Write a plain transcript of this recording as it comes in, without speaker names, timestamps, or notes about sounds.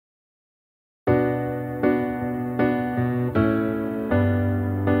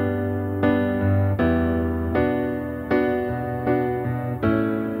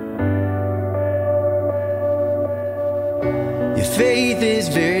faith is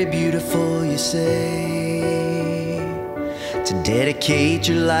very beautiful, you say, to dedicate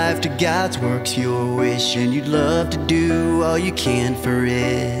your life to God's works, your wish, and you'd love to do all you can for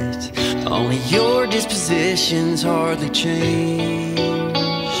it. Only your disposition's hardly changed.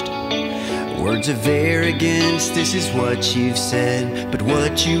 Words of arrogance, this is what you've said, but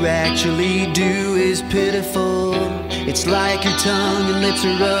what you actually do is pitiful. It's like your tongue and lips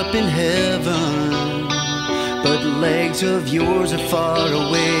are up in heaven, but the legs of yours are far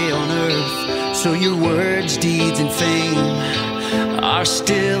away on earth. So your words, deeds, and fame are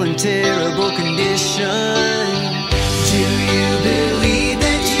still in terrible condition. Do you believe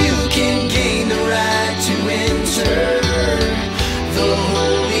that you can gain the right to enter the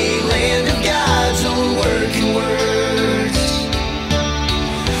holy land of God's own work and words,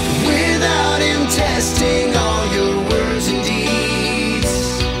 without Him testing all your words and deeds?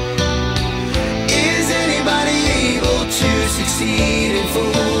 Is anybody able to succeed in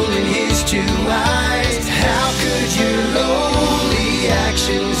full in His true eyes? How could your lowly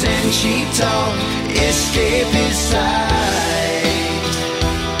actions and cheap talk escape His sight?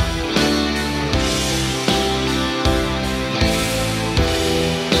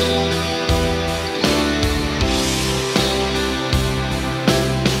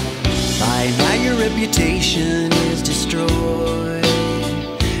 By now your reputation is destroyed,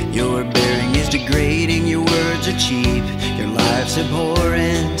 your bearing is degrading, your words are cheap, your life's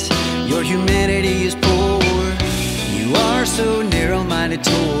abhorrent, your humanity is poor. You are so narrow-minded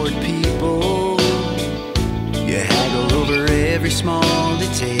toward people, you haggle over every small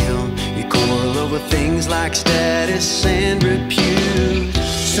detail, you quarrel over things like status and repute.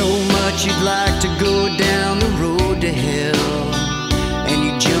 So much you'd like to go down the road to hell, and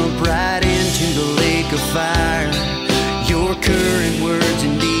you jump right into the lake of fire. Your current words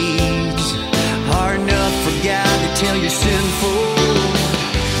and deeds are enough for God to tell you're sinful.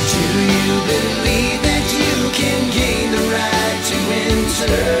 Do you believe that you can gain the right to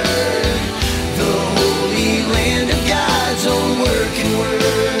enter the holy land of God's own work and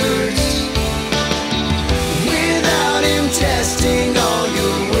words, without Him testing all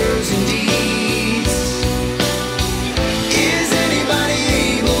your words and deeds? Is anybody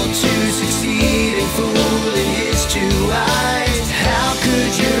able to succeed in full in His true eyes? How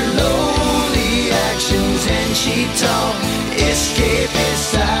could your lowly actions and cheap talk escape His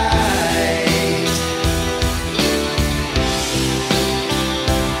sight?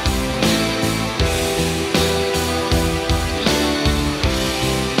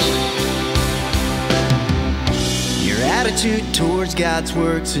 Attitude towards God's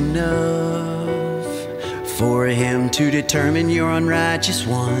work's enough for Him to determine your unrighteous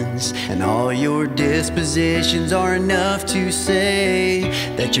ones, and all your dispositions are enough to say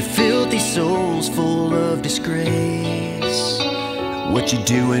that your filthy soul's full of disgrace. What you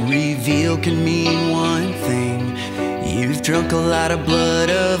do and reveal can mean one thing: you've drunk a lot of blood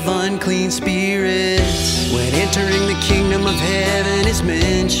of unclean spirits. When entering the kingdom of heaven is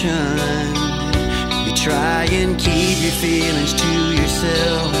mentioned, you try and keep your feelings to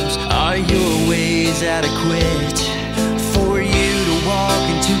yourselves. Are your ways adequate?